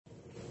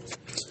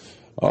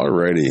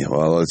Alrighty,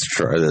 well, let's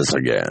try this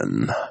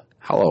again.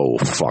 Hello,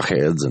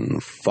 fuckheads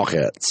and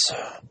fuckettes.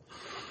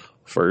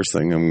 First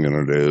thing I'm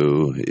going to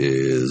do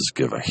is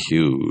give a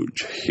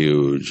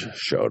huge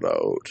shout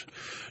out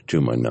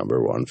to my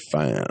number one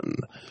fan,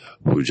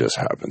 who just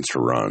happens to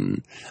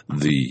run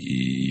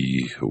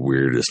the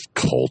weirdest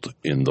cult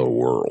in the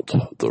world,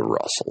 the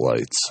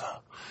Russellites.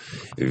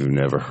 If you've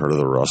never heard of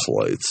the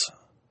Russellites,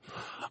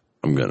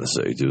 I'm going to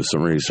say do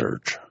some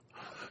research.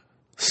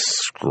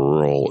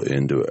 Scroll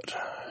into it.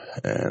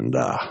 And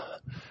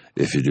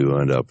if you do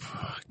end up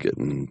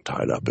getting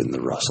tied up in the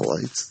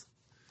Russellites,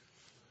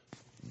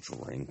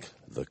 drink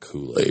the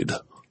Kool-Aid.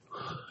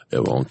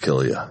 It won't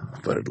kill you,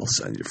 but it'll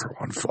send you for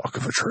one fuck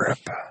of a trip.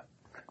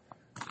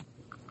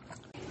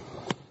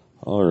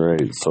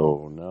 Alright,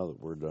 so now that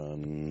we're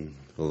done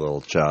a little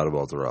chat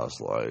about the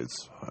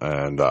Russellites,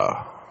 and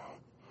the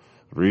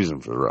reason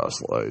for the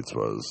Russellites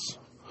was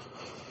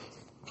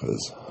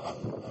because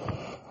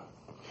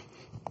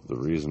the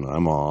reason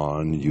I'm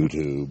on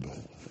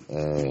YouTube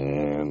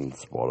and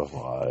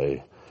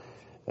Spotify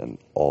and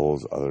all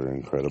those other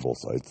incredible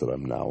sites that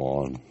I'm now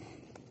on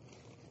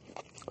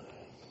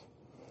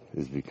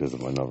is because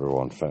of my number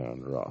one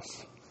fan,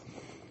 Russ.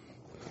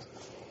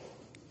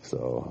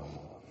 So,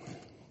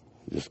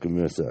 just give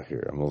me a sec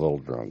here. I'm a little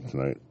drunk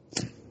tonight.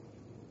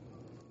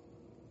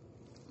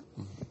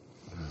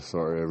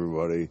 Sorry,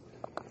 everybody.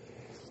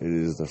 It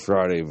is the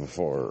Friday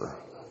before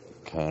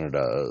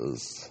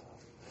Canada's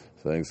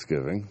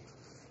Thanksgiving.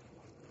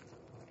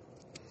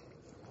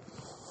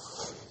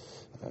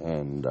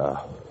 And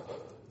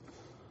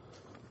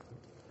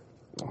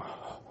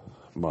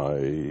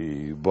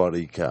my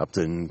buddy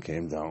Captain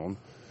came down.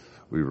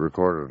 We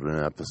recorded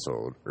an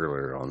episode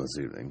earlier on this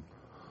evening,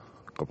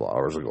 a couple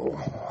hours ago,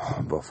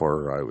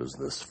 before I was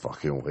this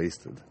fucking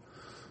wasted.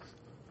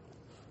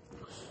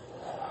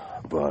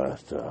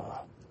 But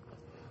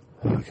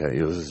I can't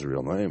use his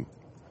real name.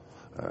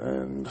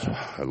 And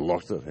I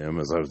looked at him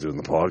as I was doing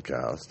the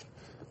podcast,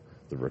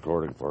 the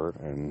recording part,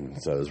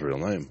 and said his real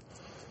name.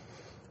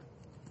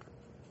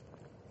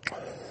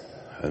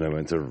 And I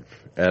went to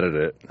edit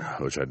it,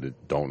 which I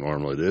don't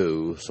normally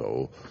do,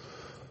 so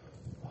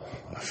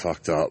I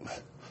fucked up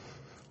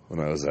when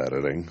I was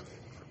editing.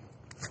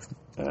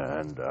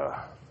 And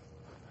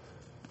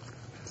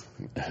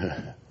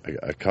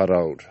I cut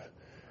out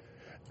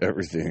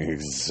everything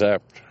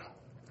except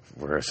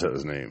where I said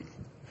his name.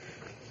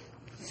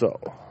 So,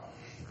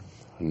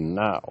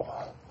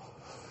 now,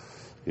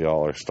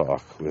 y'all are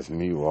stuck with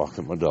me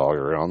walking my dog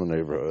around the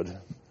neighborhood.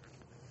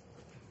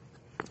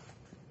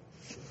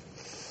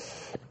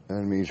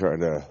 And me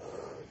trying to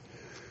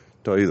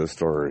tell you the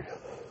story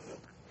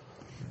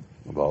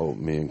about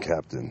me and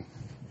Captain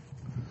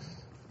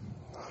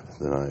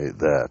the night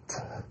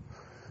that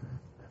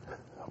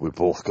we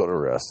both got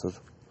arrested.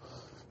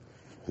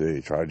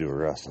 They tried to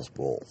arrest us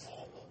both,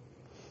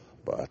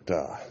 but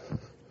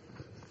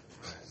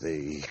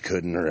they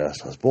couldn't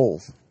arrest us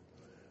both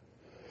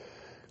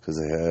because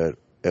they had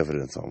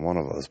evidence on one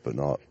of us, but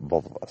not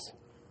both of us.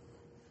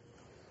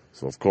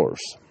 So, of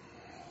course,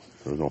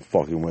 there was no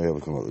fucking way I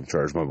would come out and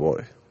charge my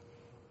boy.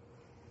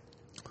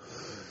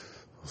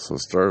 So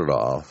it started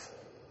off,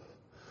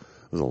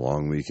 it was a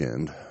long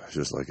weekend,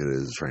 just like it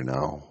is right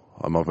now.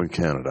 I'm up in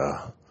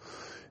Canada.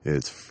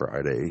 It's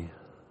Friday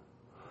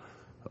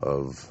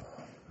of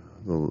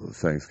the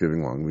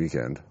Thanksgiving long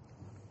weekend.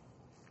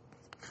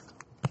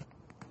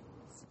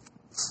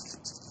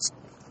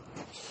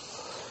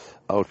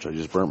 Ouch, I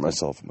just burnt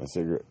myself with my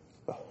cigarette.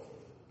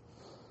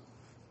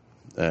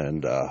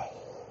 And,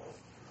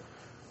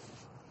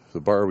 the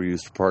bar we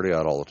used to party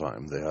at all the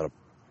time, they had a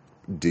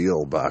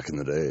deal back in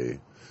the day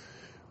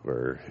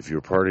where if you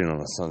were partying on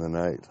a Sunday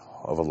night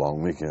of a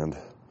long weekend,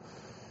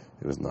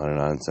 it was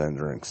 99-cent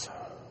drinks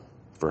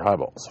for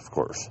highballs, of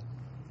course.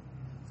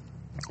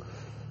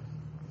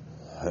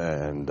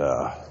 And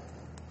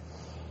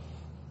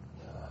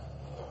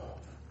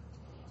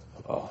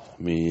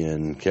me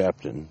and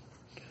Captain,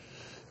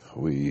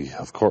 we,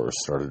 of course,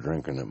 started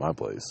drinking at my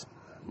place,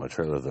 my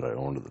trailer that I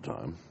owned at the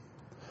time.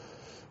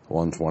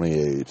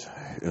 128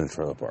 in a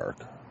trailer park.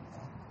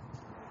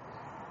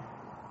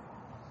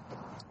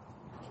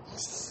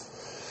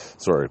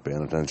 Sorry,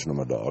 paying attention to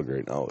my dog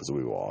right now as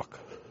we walk.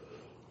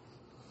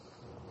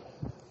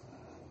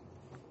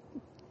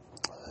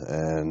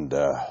 And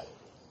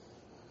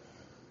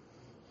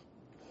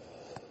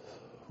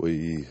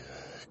we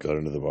got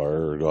into the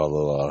bar, got a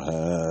little out of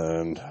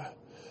hand,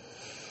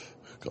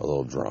 got a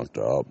little drunked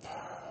up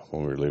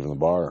when we were leaving the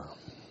bar.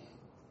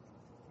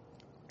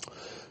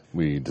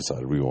 We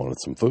decided we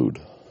wanted some food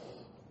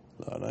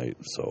that night.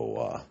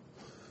 So,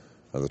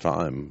 at the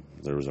time,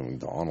 there was a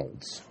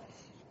McDonald's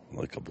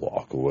like a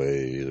block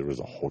away. There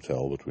was a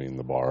hotel between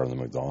the bar and the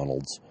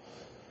McDonald's.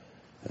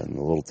 And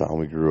the little town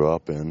we grew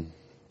up in,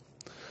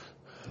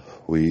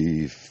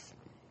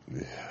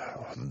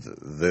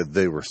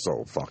 they were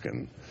so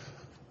fucking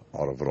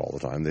out of it all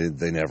the time.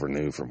 They never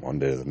knew from one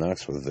day to the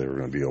next whether they were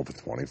going to be open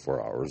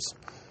 24 hours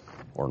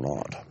or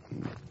not.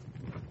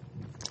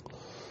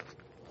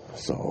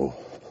 So,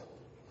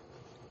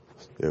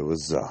 it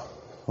was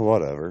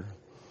whatever.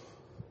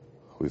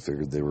 We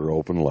figured they were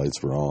open,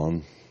 lights were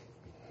on.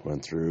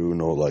 Went through,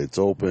 no lights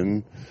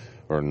open,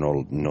 or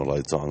no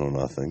lights on, no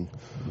nothing.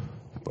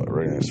 But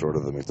right next door to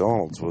the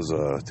McDonald's was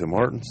Tim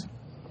Hortons.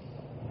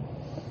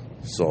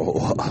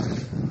 So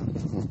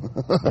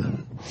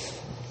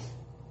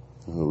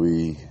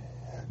we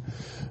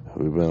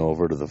went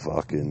over to the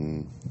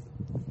fucking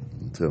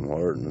Tim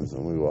Hortons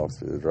and we walked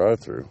through the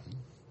drive-thru.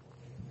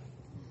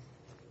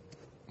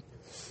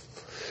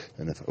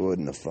 And if I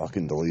wouldn't have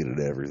fucking deleted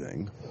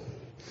everything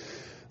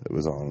that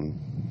was on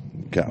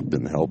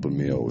Captain helping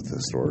me out with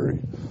this story,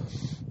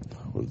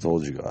 I would have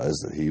told you guys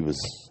that he was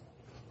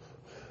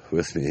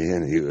with me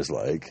and he was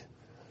like,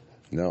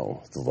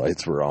 no, the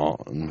lights were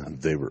on,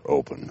 they were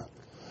open,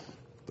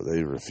 but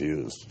they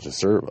refused to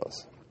serve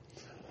us.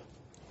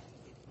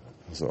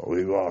 So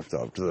we walked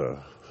up to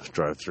the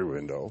drive-thru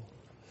window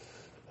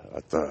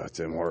at the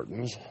Tim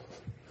Hortons,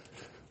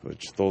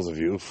 which those of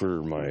you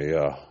for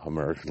my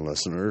American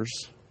listeners,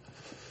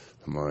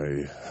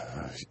 my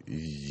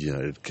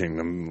United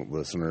Kingdom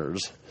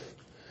listeners,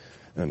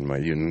 and my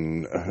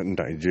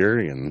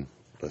Nigerian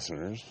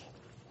listeners,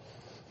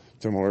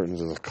 Tim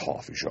Hortons is a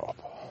coffee shop.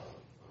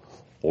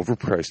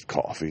 Overpriced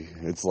coffee.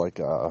 It's like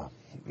a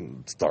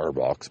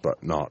Starbucks,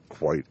 but not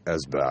quite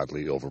as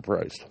badly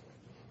overpriced.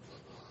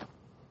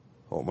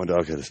 Oh, my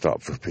dog had to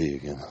stop for pee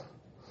again.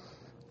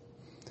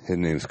 His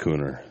name's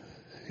Cooner.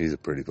 He's a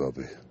pretty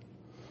puppy.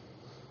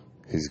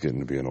 He's getting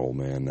to be an old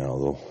man now,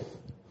 though.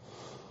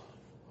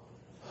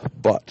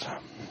 But,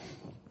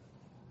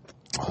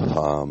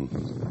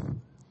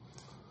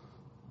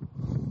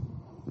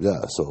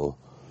 yeah, so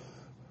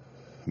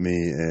me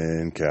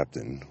and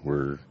Captain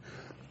were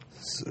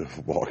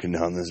walking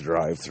down this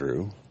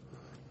drive-thru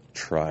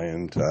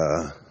trying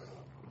to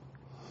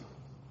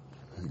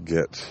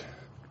get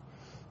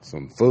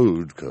some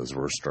food because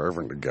we're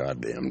starving to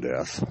goddamn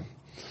death.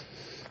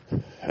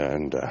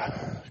 And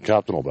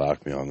Captain will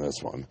back me on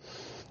this one.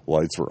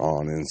 Lights were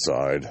on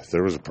inside.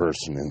 There was a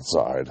person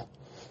inside.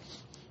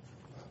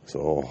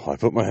 So I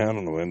put my hand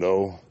on the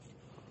window,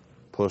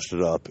 pushed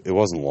it up. It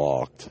wasn't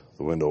locked.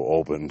 The window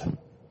opened.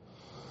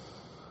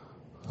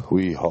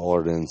 We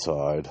hollered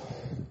inside.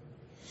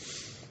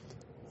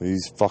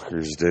 These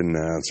fuckers didn't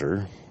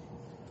answer.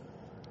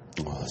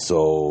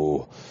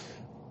 So,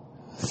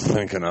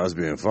 thinking I was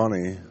being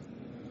funny,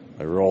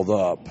 I rolled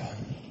up.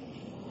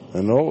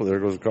 And oh, there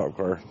goes a cop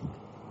car.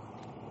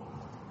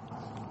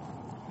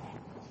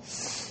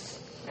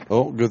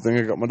 Oh, good thing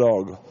I got my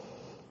dog.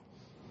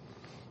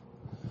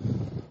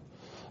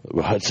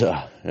 But,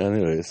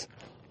 anyways.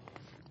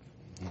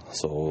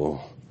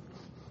 So,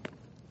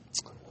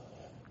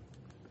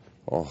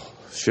 oh,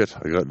 shit,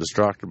 I got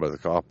distracted by the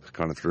cop. It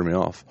kind of threw me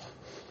off.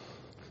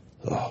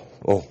 But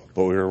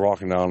we were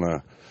walking down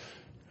the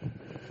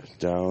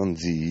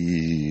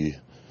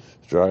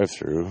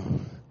drive-thru.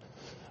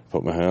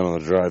 Put my hand on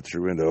the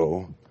drive-thru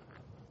window.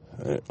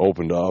 And it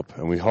opened up,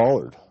 and we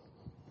hollered.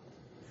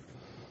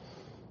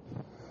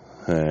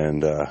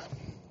 And got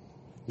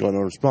no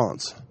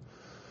response.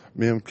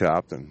 Me and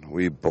Captain,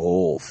 we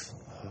both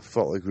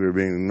felt like we were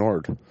being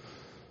ignored.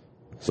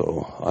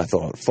 So I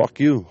thought, fuck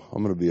you,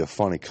 I'm going to be a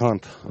funny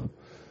cunt.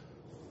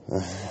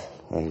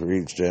 I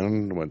reached in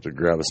and went to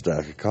grab a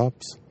stack of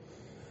cups.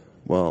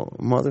 Well,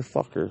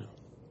 motherfucker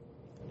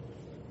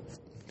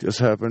just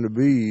happened to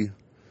be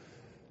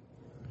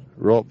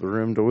roll up the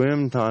rim to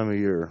win time of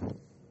year.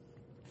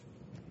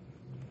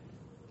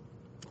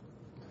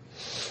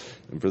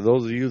 And for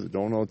those of you that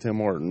don't know Tim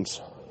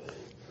Hortons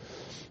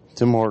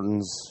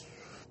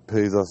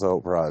pays us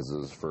out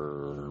prizes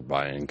for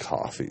buying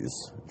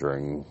coffees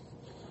during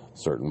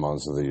certain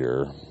months of the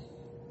year.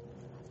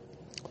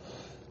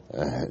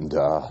 And,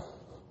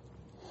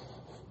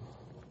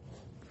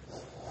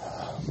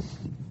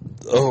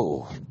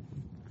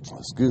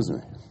 excuse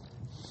me.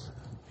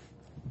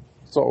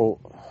 So,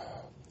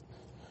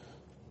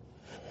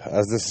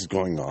 as this is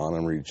going on,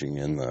 I'm reaching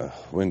in the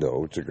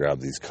window to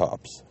grab these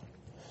cups.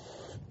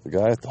 The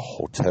guy at the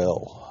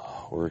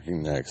hotel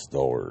working next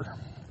door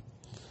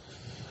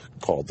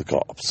called the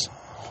cops.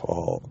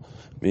 Well,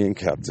 me and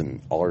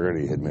Captain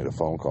already had made a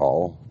phone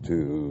call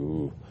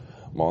to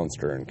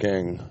Monster and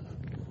King.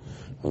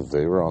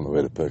 They were on the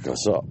way to pick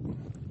us up.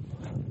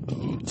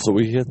 So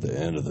we hit the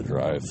end of the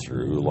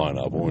drive-thru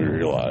lineup when we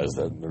realized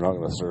that they're not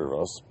going to serve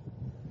us.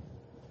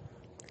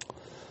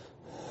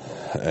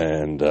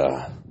 And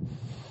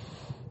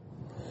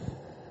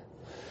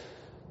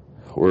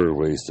we're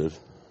wasted.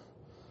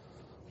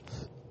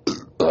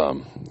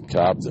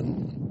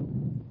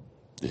 Captain,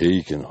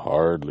 he can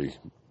hardly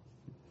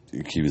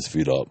keep his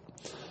feet up.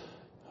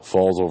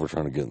 Falls over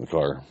trying to get in the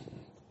car.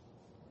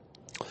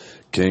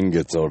 King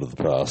gets out of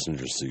the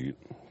passenger seat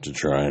to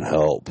try and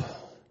help.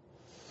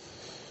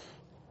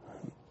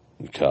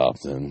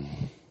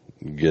 Captain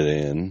get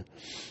in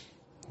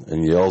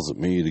and yells at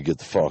me to get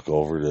the fuck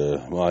over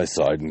to my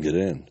side and get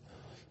in.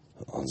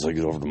 As I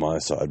get over to my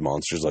side,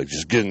 Monster's like,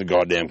 just get in the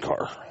goddamn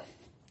car.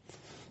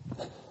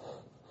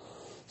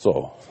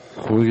 So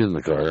we get in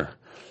the car,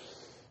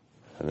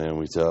 and then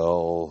we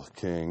tell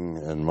King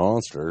and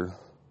Monster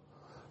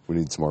we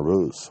need some more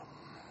booze.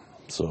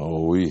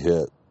 So we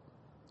hit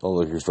a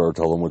liquor store,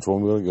 tell them which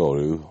one we're going to go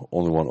to.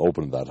 Only one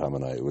open at that time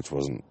of night, which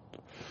wasn't,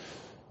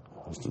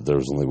 there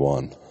was only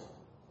one.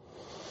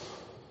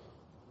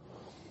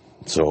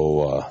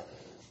 So,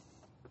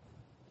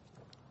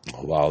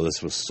 wow,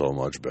 this was so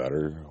much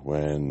better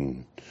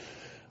when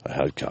I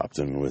had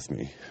Captain with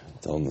me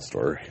telling the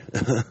story.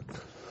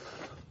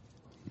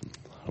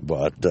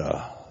 But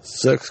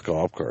 6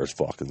 cop cars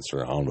fucking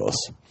surround us.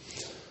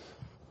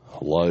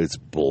 Lights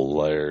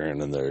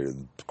blaring and they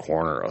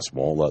corner us,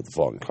 won't let the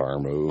fucking car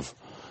move.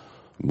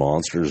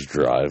 Monster's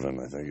driving.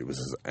 I think it was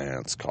his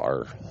aunt's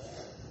car.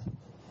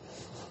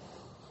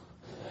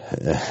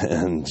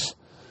 And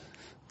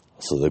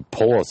so they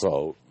pull us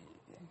out,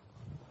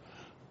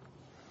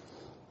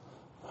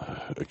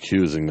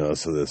 accusing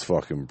us of this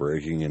fucking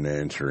breaking and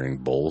entering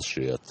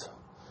bullshit.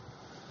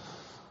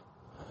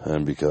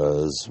 And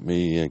because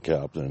me and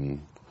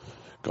Captain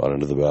got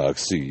into the back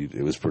seat,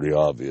 it was pretty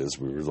obvious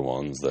we were the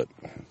ones that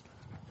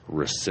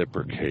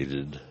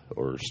reciprocated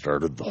or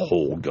started the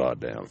whole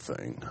goddamn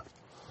thing.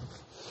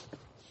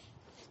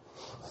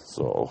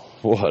 So,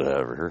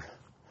 whatever.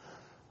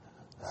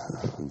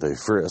 They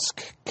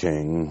frisk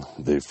King,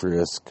 they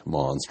frisk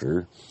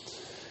Monster,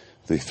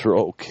 they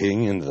throw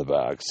King into the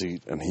back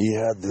seat, and he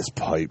had this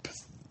pipe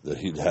that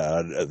he'd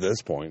had at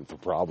this point for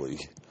probably,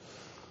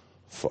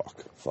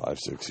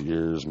 5-6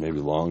 years, maybe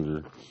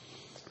longer.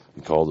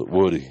 He called it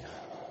Woody.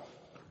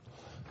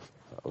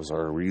 That was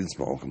our weed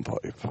smoking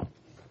pipe.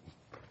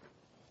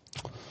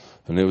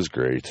 And it was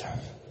great.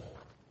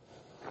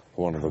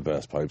 One of the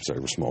best pipes I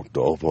ever smoked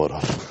dope out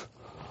of.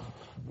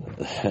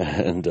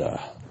 And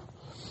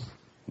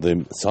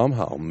they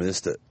somehow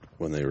missed it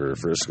when they were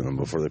frisking him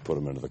before they put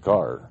him into the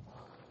car.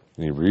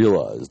 And he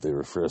realized they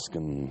were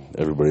frisking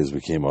everybody as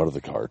we came out of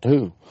the car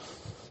too.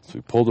 So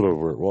he pulled it over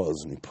where it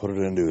was and he put it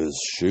into his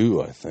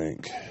shoe, I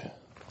think.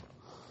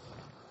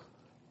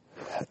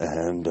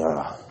 And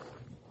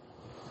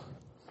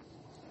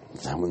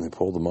then when they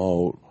pulled him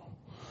out,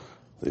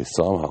 they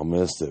somehow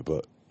missed it.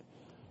 But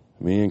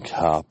me and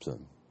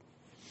Captain,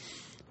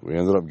 we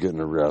ended up getting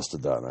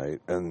arrested that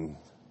night. And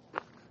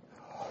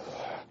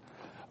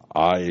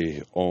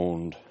I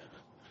owned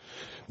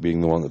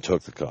being the one that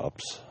took the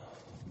cops.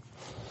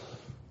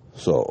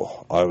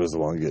 So I was the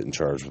one getting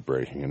charged with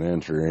breaking and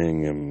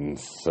entering and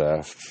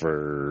theft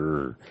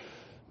for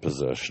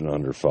possession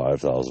under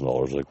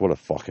 $5,000. Like, what a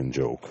fucking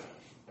joke.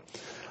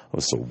 I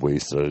was so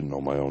wasted I didn't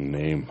know my own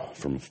name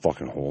from a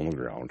fucking hole in the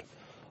ground.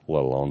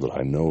 Let alone that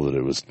I know that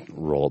it was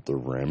roll up the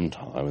rim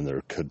time and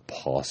there could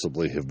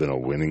possibly have been a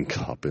winning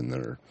cup in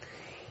there.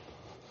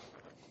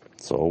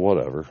 So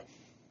whatever.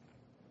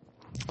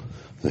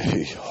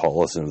 They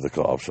haul us into the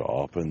cop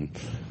shop and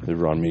they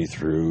run me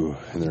through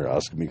and they're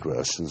asking me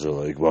questions. They're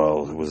like,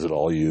 well, was it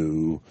all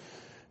you?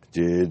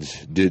 Did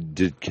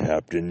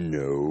Captain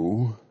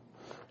know?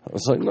 I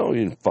was like, no,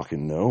 you didn't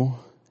fucking know.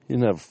 You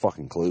didn't have a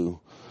fucking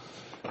clue.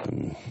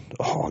 And,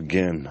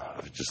 again,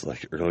 just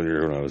like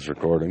earlier when I was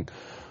recording,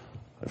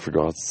 I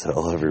forgot to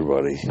tell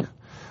everybody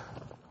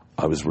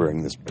I was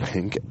wearing this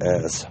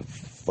pink-ass,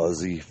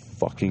 fuzzy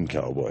fucking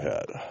cowboy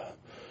hat.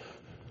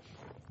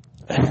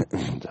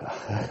 And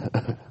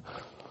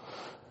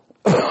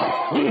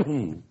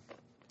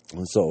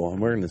so I'm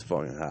wearing this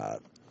fucking hat.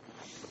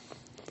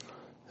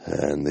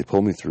 And they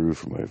pull me through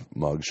for my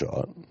mug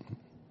shot.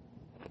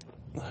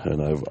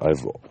 And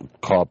I've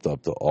copped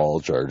up to all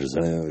charges.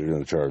 Anything they're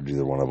going to charge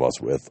either one of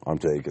us with, I'm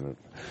taking it.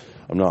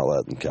 I'm not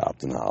letting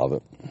Captain have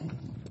it.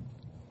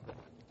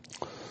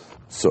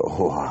 So,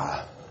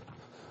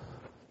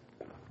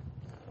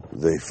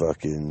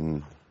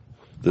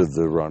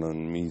 they're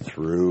running me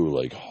through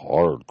like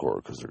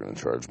hardcore because they're going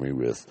to charge me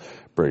with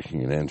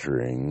breaking and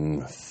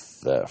entering,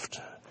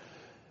 theft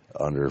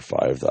under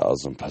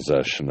 $5,000,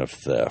 possession of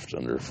theft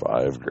under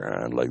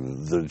 $5,000. Like,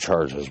 the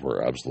charges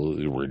were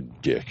absolutely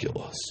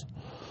ridiculous.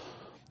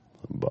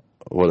 But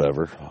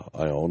whatever,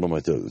 I owned them. I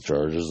took the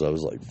charges. I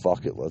was like,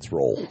 fuck it, let's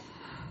roll.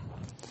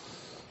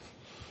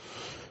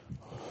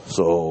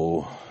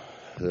 So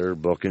they're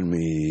booking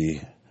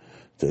me,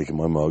 taking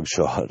my mug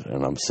shot,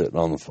 and I'm sitting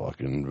on the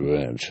fucking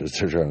bench.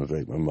 They're trying to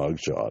take my mug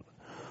shot,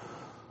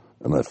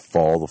 and I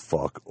fall the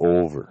fuck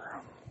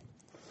over.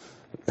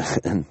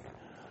 And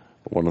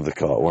one of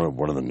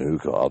the new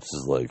cops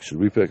is like, should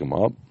we pick him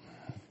up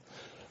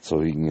so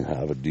he can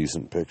have a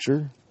decent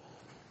picture?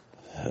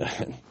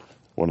 And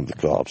one of the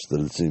cops that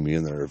had seen me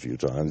in there a few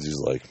times, he's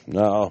like,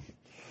 no,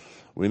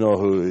 we know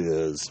who he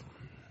is.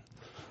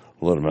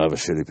 Let him have a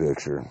shitty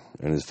picture.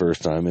 And his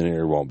first time in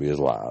here won't be his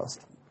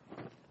last.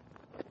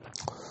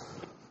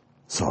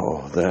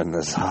 So then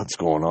as that's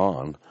going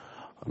on,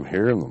 I'm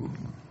hearing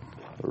them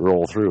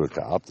roll through with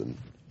Captain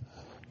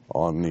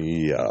on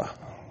the,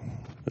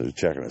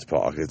 checking his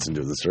pockets and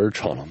doing the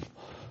search on him.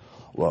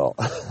 Well,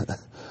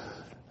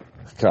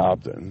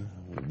 Captain,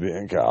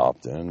 being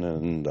Captain,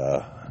 and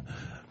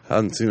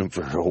hadn't seen him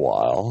for a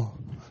while,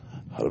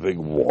 had a big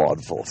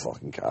wad full of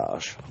fucking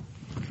cash.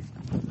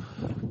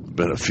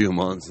 Been a few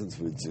months since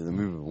we'd seen them.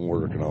 We've been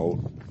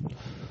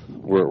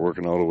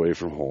working out away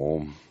from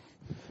home.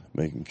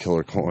 making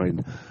killer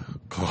coin.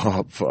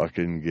 Cop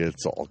fucking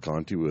gets all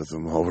cunty with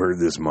him. Oh, where'd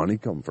this money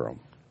come from?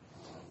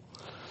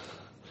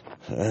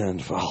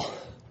 And, well,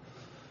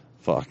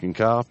 fucking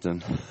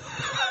Captain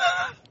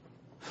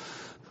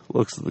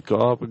looks at the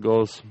cop and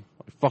goes,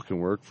 I fucking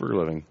work for a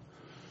living,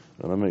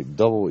 and I make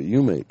double what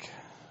you make.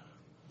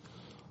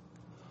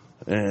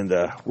 And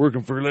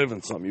working for a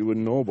living, something you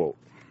wouldn't know about.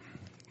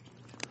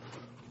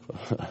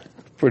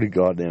 Pretty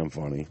goddamn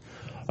funny.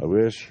 I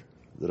wish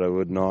that I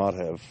would not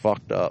have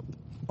fucked up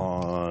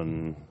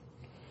on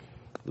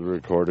the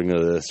recording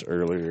of this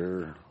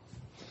earlier,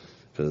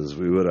 because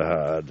we would have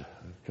had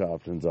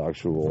Captain's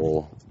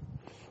actual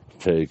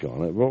take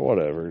on it, but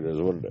whatever, it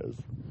is what it is.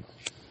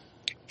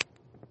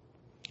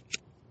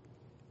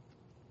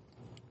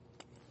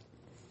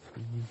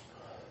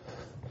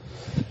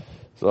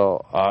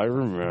 So I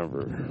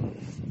remember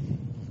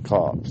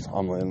cops,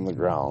 I'm laying on the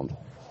ground.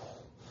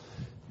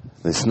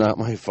 They snapped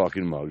my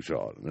fucking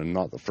mugshot, and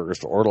not the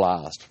first or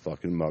last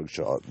fucking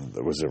mugshot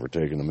that was ever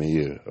taken of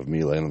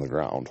me laying on the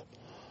ground.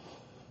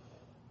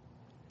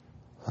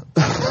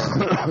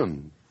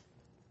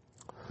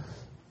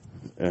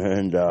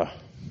 And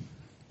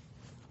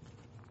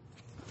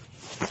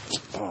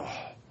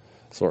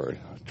sorry,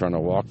 trying to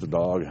walk the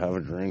dog, have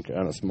a drink,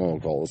 and a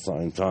smoke all at the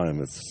same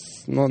time.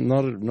 It's not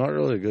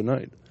really a good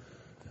night.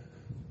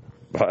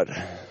 But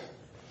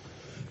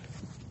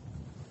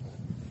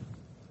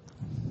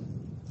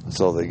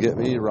so they get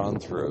me run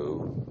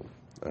through,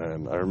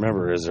 and I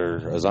remember as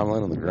I'm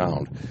laying on the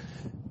ground,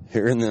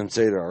 hearing them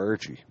say to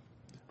Archie,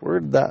 "Where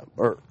did that?"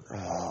 Or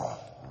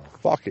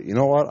fuck it, you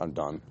know what? I'm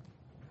done.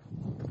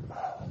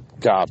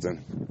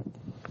 Captain.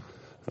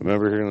 I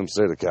remember hearing them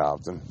say to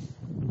Captain,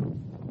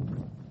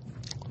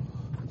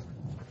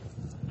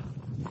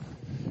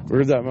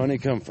 "Where did that money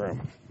come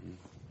from?"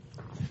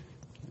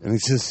 And he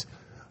says,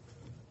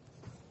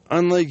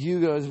 unlike you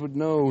guys would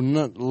know,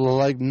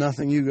 like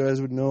nothing you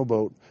guys would know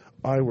about,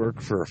 I work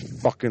for a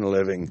fucking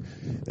living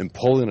and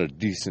pull in a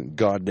decent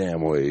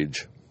goddamn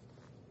wage.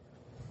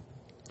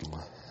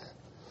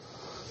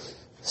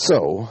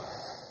 So,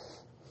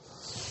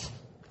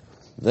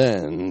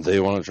 then they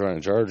want to try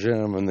and charge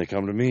him, and they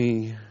come to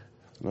me,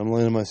 and I'm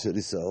laying in my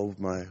city cell with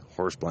my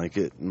horse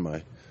blanket and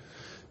my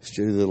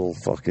shitty little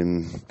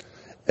fucking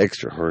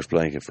extra horse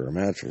blanket for a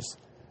mattress.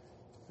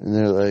 And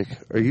they're like,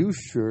 "Are you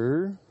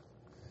sure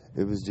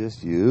it was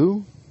just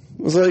you?"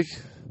 I was like,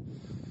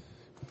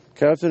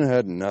 Captain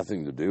had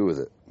nothing to do with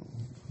it.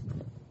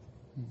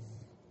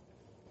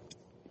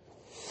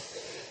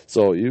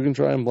 So you can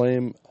try and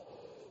blame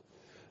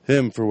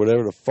him for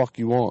whatever the fuck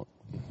you want,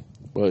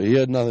 but he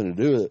had nothing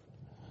to do with it.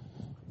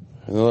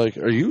 And they're like,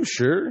 "Are you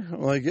sure?"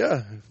 I'm like,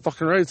 "Yeah,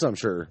 fucking right, I'm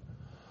sure."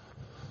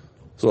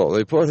 So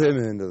they put him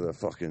into the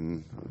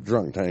fucking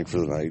drunk tank for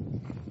the night.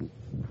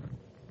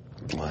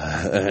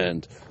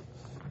 And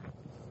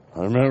I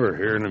remember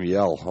hearing him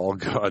yell all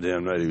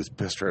goddamn night. He was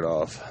pissed right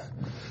off.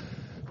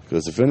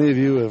 Because if any of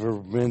you have ever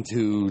been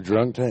to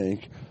drunk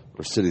tank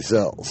or city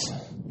cells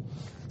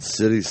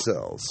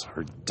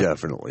are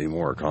definitely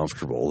more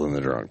comfortable than the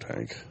drunk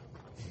tank.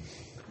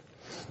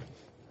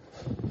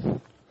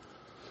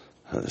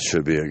 That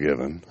should be a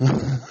given.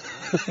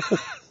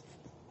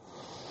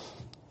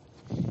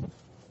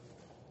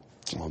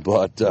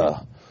 But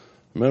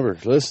remember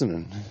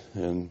listening,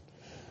 and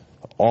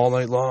all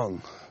night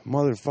long,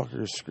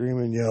 motherfuckers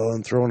screaming,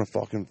 yelling, throwing a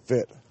fucking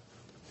fit.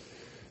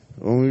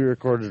 When we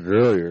recorded it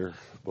earlier,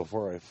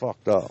 before I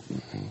fucked up,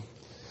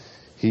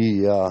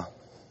 he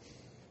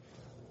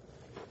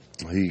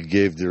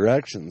gave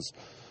directions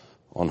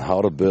on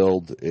how to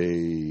build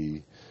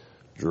a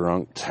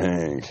drunk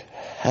tank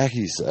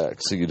hacky sack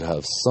so you'd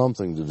have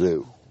something to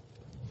do.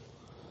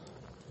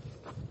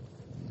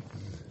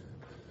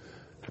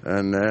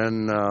 And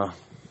then I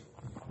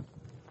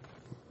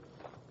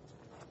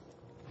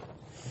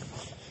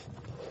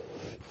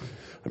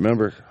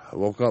remember I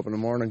woke up in the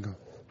morning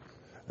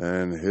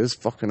and his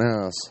fucking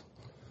ass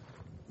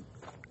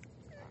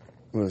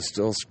was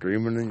still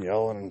screaming and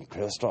yelling and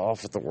pissed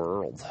off at the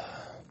world.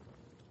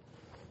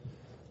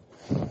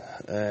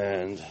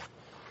 And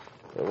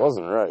it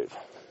wasn't right.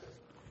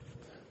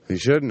 He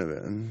shouldn't have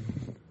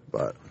been,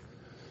 but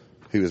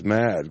he was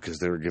mad because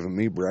they were giving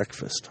me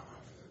breakfast,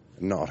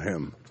 not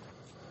him.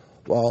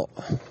 Well,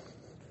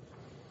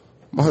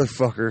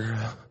 motherfucker,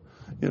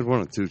 you had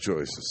one of two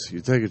choices. You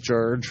take a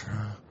charge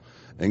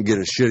and get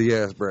a shitty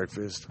ass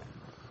breakfast,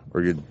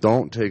 or you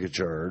don't take a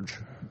charge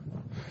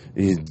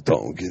and you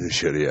don't get a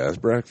shitty ass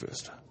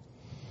breakfast.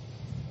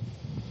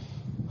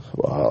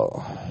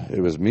 Well,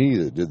 it was me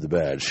that did the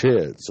bad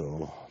shit,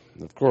 so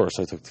of course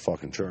I took the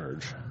fucking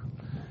charge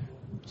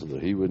so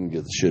that he wouldn't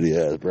get the shitty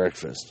ass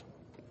breakfast.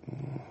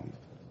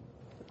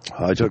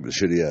 I took the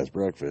shitty ass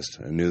breakfast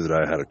and knew that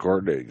I had a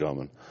court date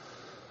coming.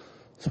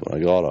 So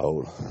when I got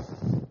out,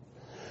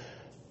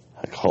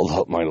 I called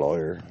up my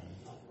lawyer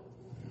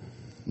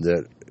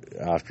that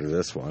after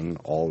this one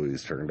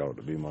always turned out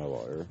to be my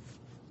lawyer.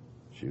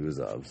 She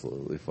was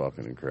absolutely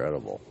fucking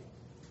incredible.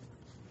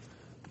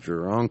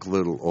 Drunk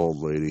little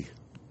old lady.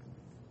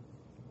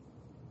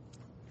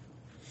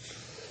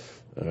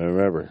 And I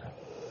remember,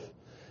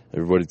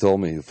 everybody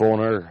told me, phone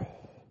her,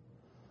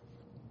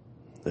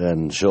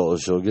 and she'll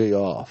get you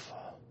off.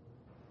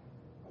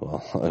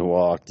 Well, I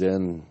walked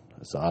in,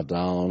 I sat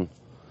down.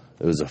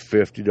 It was a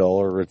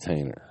 $50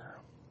 retainer.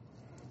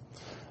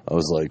 I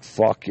was like,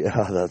 fuck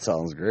yeah, that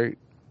sounds great.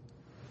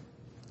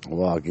 I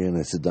walk in,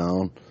 I sit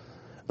down,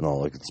 and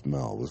all I could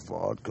smell was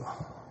vodka.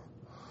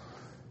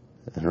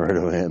 And right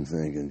away I'm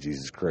thinking,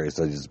 Jesus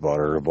Christ, I just bought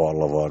her a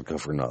bottle of vodka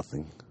for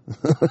nothing.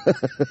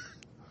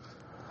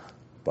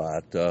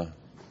 But I'm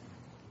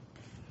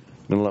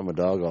going to let my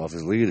dog off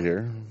his lead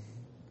here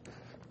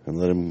and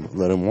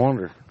let him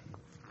wander.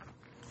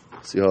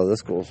 See how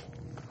this goes.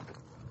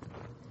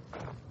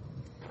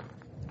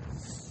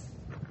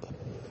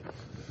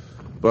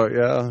 But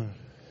yeah,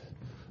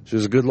 she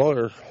was a good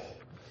lawyer,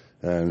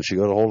 and she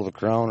got a hold of the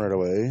Crown right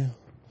away.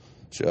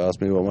 She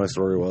asked me what my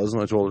story was,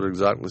 and I told her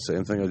exactly the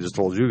same thing I just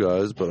told you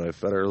guys, but I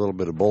fed her a little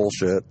bit of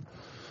bullshit.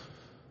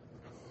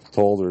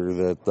 Told her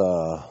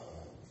that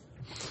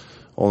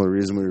only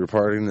reason we were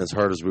partying as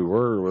hard as we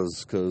were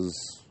was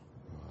because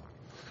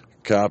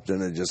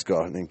Captain had just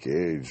gotten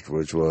engaged,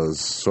 which was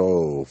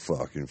so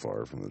fucking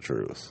far from the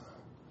truth.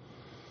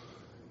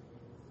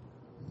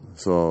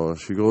 So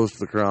she goes to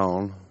the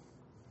Crown,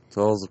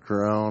 tells the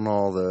Crown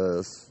all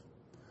this.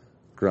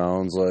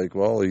 Crown's like,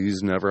 well,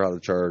 he's never had a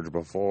charge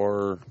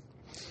before.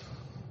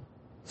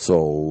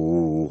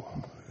 So,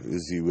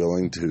 is he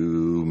willing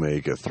to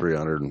make a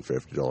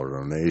 $350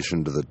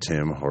 donation to the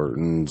Tim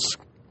Hortons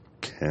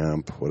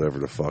camp, whatever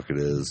the fuck it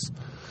is?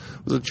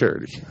 It was a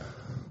charity.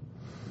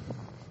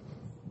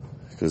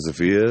 Because if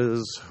he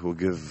is,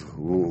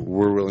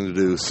 we're willing to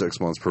do 6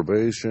 months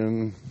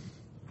probation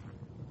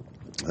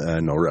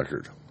and no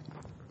record.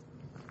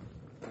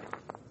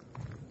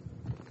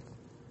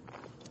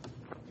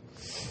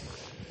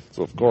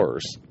 So, of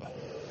course,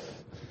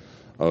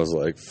 I was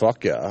like,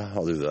 fuck yeah,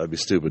 I'll do that. I'd be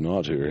stupid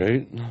not to,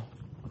 right?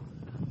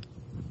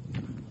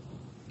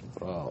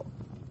 Well,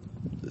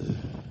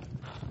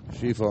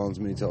 she phones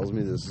me, tells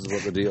me this is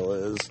what the deal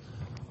is.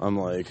 I'm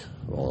like,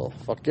 well,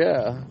 fuck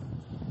yeah.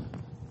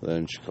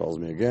 Then she calls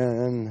me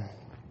again,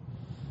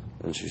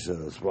 and she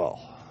says, well,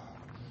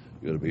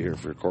 you got to be here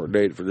for a court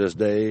date for this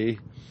day,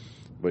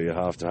 but you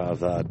have to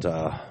have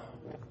that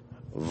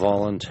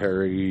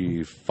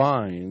voluntary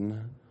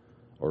fine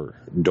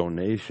or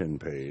donation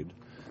paid.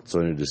 So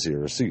I need to see a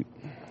receipt.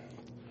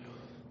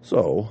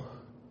 So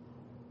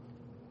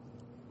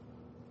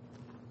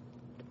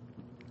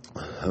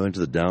I went to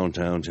the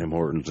downtown Tim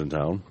Hortons in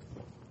town.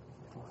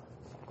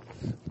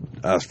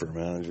 Asked for a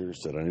manager.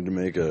 Said I'd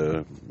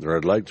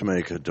like to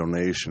make a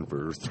donation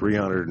for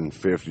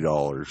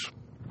 $350.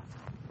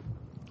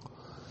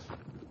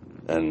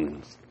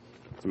 And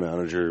the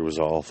manager was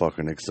all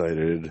fucking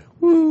excited.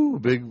 Woo!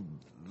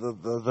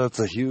 That's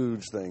a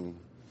huge thing.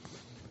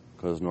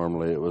 Because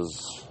normally it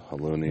was a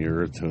loonie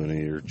or a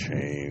toonie or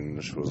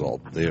change was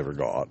all they ever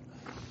got.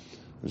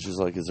 And she's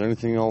like, is there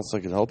anything else I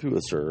can help you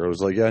with, sir? I was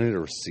like, yeah, I need a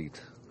receipt.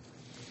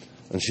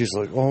 And she's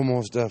like, oh,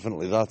 most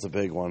definitely. That's a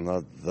big one.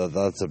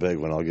 That's a big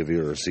one. I'll give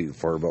you a receipt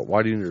for. But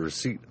why do you need a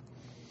receipt?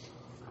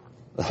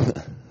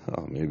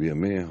 Oh, maybe a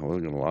me. I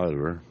wasn't going to lie to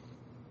her.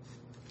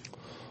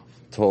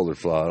 Told her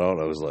flat out.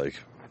 I was like,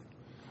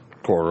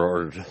 court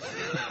ordered.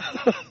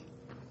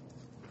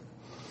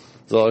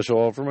 So I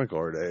show up for my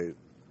court date.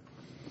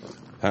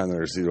 Hand the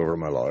receipt over to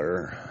my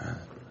lawyer.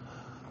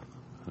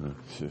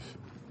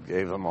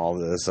 Gave them all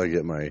this. I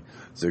get my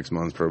 6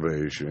 months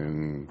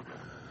probation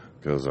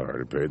because I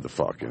already paid the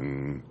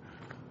fucking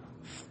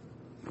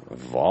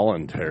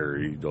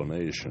voluntary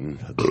donation.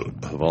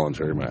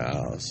 Voluntary my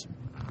ass.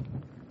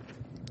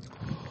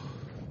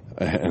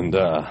 And,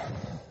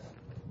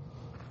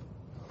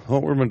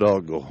 where'd my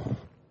dog go?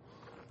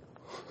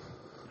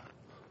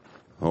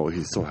 Oh,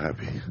 he's so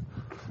happy.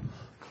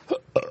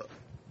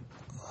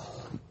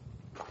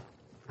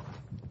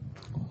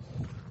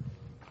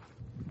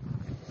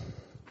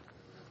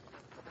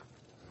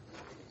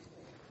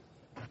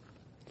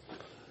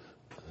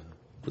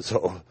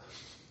 So,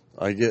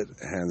 I get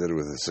handed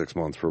with a 6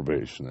 month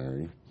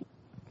probationary.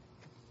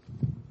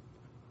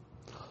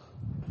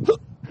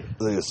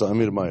 They assign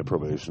me to my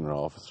probation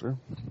officer.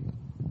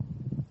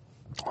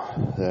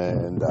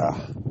 And,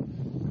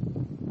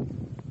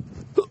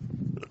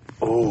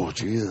 oh,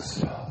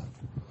 Jesus.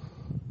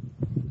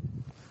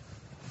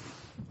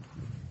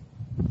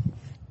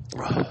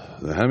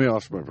 They hand me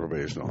off to my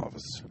probation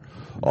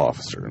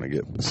officer, and I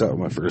get set with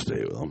my first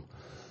day with him.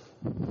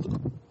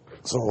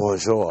 So I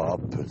show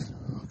up,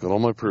 got all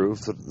my proof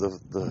that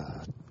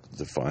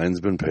the fine's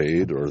been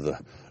paid, or the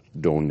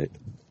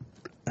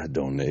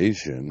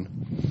donation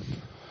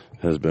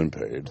has been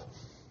paid.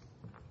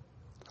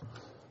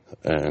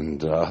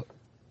 And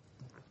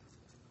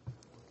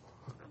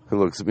he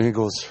looks at me and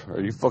goes, are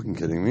you fucking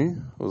kidding me?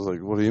 I was like,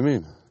 what do you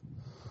mean?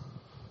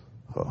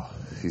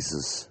 He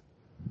says,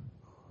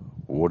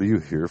 what are you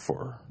here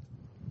for?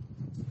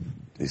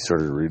 He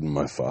started reading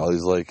my file.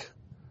 He's like,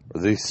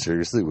 are they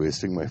seriously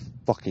wasting my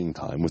fucking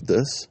time with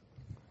this?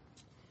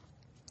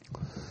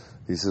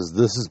 He says,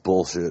 this is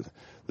bullshit.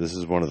 This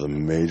is one of the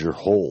major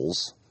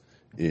holes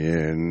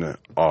in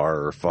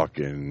our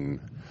fucking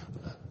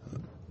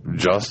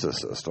justice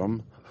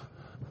system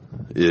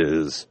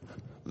is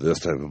this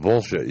type of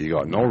bullshit. You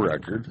got no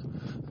record,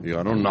 you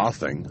got no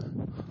nothing,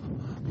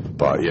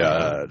 but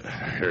yeah,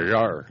 here you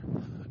are.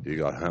 You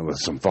got him with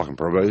some fucking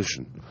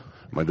probation.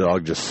 My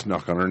dog just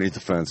snuck underneath the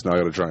fence. Now I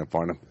gotta try and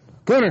find him.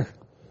 Gunner!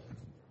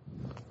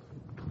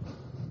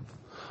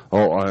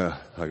 Oh,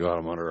 I got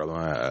him under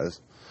my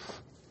ass.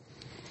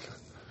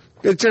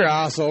 Get your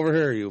ass over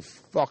here, you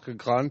fucking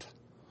cunt.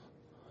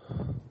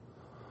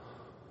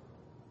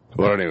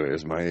 But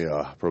anyways,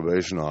 my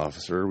probation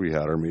officer, we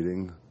had our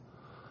meeting,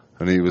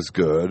 and he was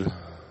good.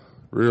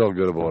 Real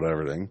good about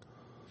everything.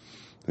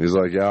 He's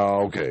like,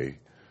 yeah, okay.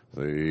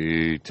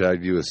 They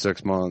tagged you with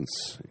 6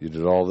 months. You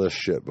did all this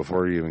shit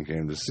before you even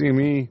came to see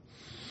me.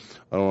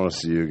 I don't want to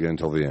see you again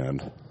till the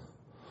end.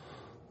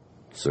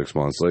 6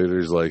 months later,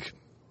 he's like,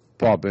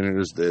 pop in here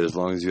to stay as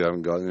long as you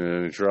haven't gotten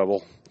in any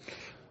trouble.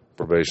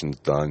 Probation's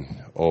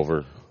done.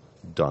 Over.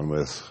 Done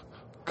with.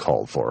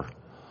 Called for.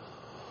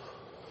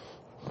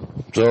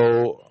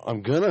 So,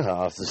 I'm going to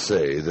have to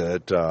say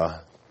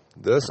that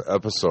this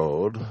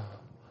episode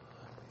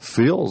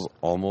feels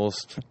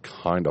almost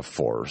kind of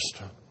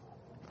forced.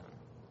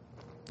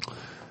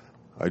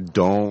 I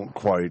don't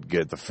quite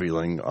get the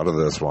feeling out of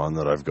this one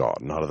that I've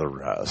gotten out of the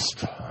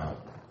rest.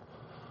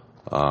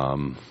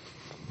 I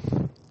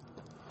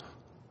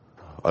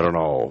don't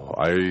know.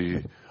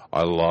 I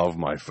love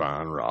my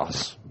fan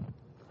Russ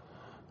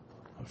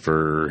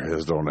for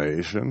his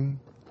donation,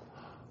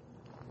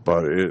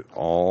 but it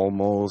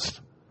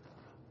almost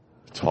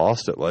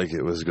tossed it like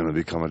it was going to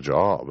become a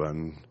job,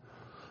 and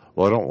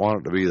well, I don't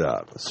want it to be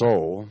that.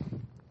 So,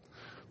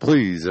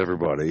 please,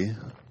 everybody,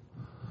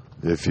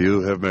 if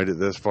you have made it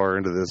this far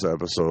into this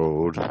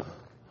episode,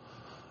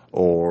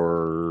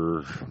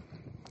 or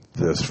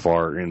this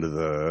far into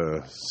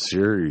the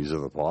series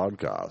of the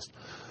podcast,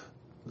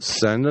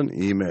 send an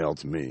email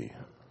to me.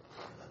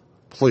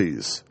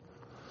 Please.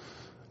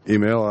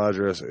 Email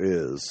address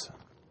is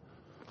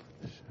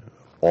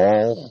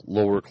all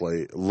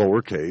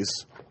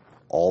lowercase,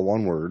 all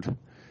one word,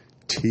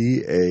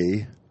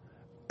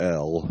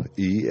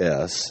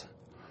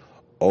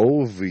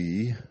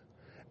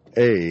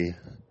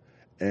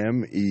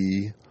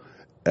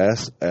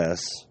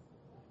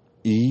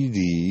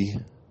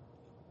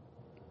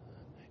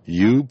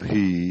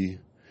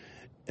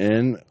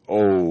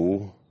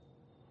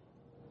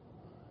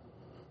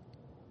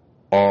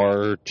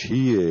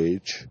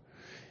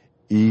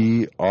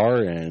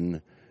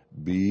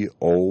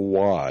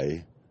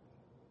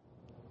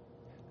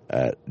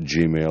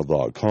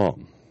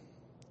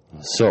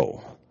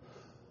 So,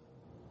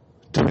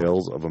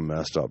 Tales of a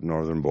Messed Up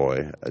Northern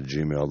Boy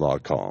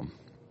 @gmail.com.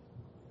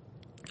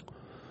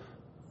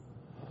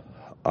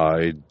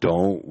 I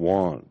don't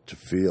want to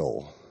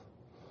feel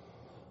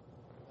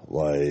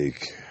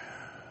like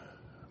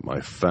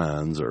my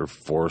fans are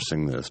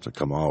forcing this to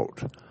come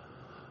out.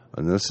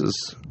 And this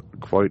is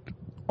quite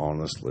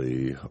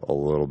honestly a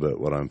little bit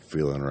what I'm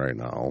feeling right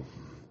now.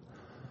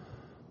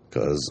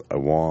 Because I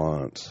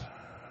want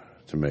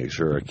to make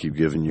sure I keep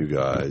giving you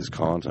guys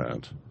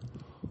content.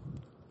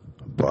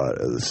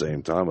 But at the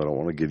same time, I don't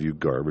want to give you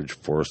garbage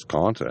forced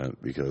content,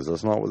 because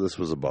that's not what this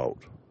was about.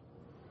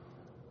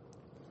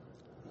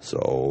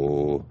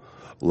 So,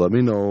 let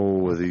me know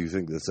whether you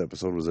think this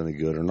episode was any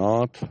good or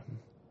not.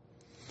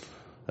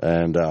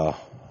 And,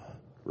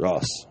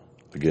 Russ,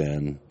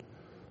 again,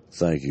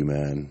 thank you,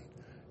 man.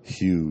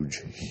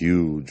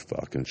 Huge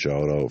fucking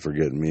shout out for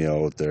getting me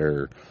out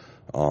there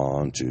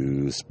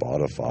onto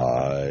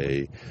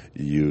Spotify,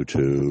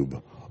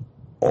 YouTube,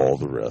 all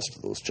the rest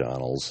of those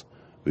channels.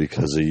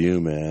 Because of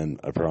you, man,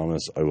 I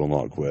promise I will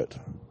not quit.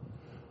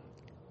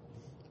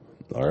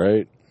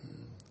 Alright?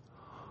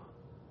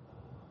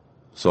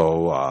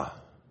 So, I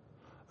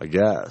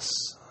guess,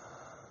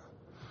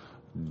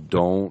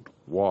 don't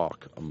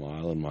walk a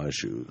mile in my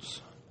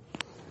shoes,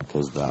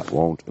 because that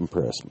won't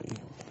impress me.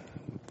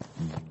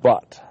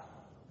 But,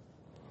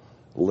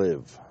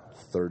 live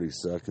 30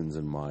 seconds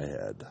in my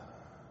head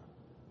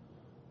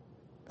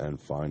and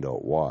find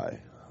out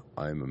why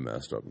I'm a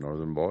messed up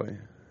northern boy,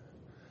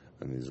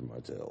 and these are my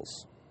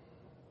tales.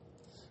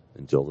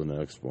 Until the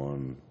next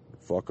one,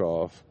 fuck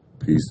off,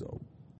 peace out.